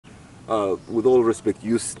with all respect,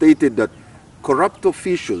 you stated that corrupt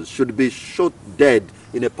officials should be shot dead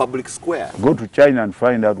in a public square. Go to China and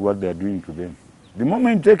find out what they're doing to them. The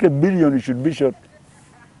moment you take $1 billion, you should be shot.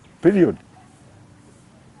 Period.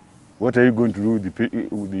 What are you going to do with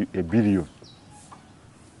 $1 billion?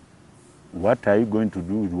 What are you going to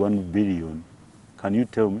do with $1 billion? Can you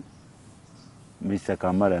tell me? Mr.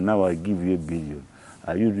 Kamara, now I give you $1 billion.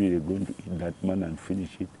 Are you really going to eat that man and finish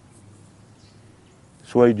it?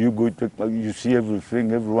 So why do you go to, you see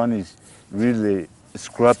everything, everyone is really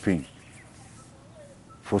scrapping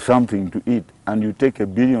for something to eat, and you take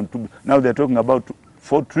 $1 billion, now they're talking about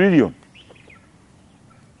 4 trillion.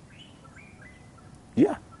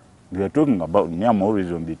 Yeah, they are talking about, me, I'm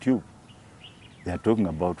always on the tube. They are talking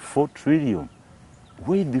about 4 trillion.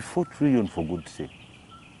 Where is the 4 trillion, for God's sake?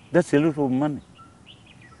 That's a lot of money.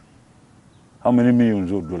 How many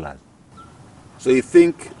millions of dollars? So you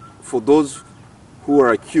think for those who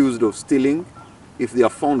are accused of stealing, if they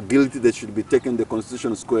are found guilty, they should be taken to the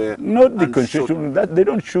Constitution Square? Not the Constitution. They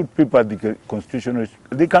don't shoot people at the Constitution.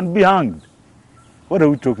 They can be hanged. What are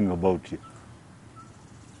we talking about here?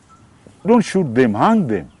 Don't shoot them, hang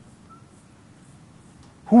them.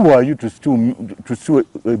 Who are you to steal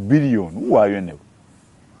 $1 billion? Who are you anyway?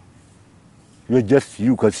 You're just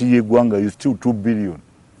you, Kasirye, Gwanga, you steal $2 billion.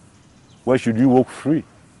 Why should you walk free?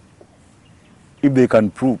 If they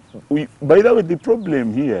can prove. By the way, the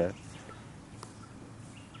problem here,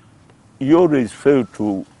 you always fail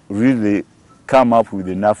to really come up with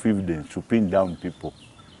enough evidence to pin down people.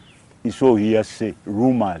 It's all hearsay,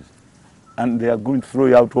 rumors, and they are going to throw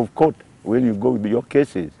you out of court when you go with your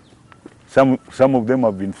cases. Some of them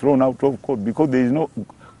have been thrown out of court because there is no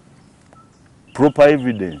proper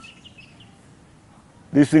evidence.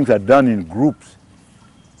 These things are done in groups.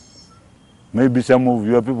 Maybe some of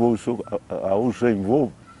your people are also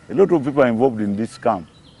involved. A lot of people are involved in this scam.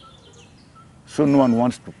 So no one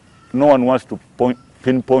wants to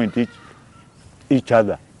pinpoint each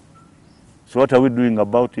other. So what are we doing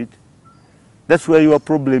about it? That's where your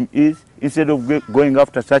problem is. Instead of going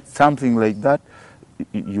after something like that,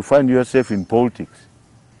 you find yourself in politics,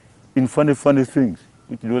 in funny things,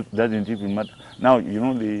 which doesn't even matter. Now, you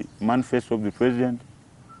know the manifesto of the president?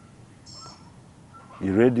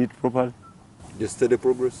 You read it properly? The steady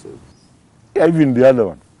progress? Yeah, even the other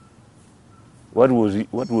one. What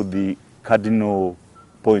were the cardinal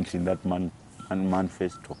points in that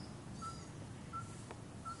manifesto?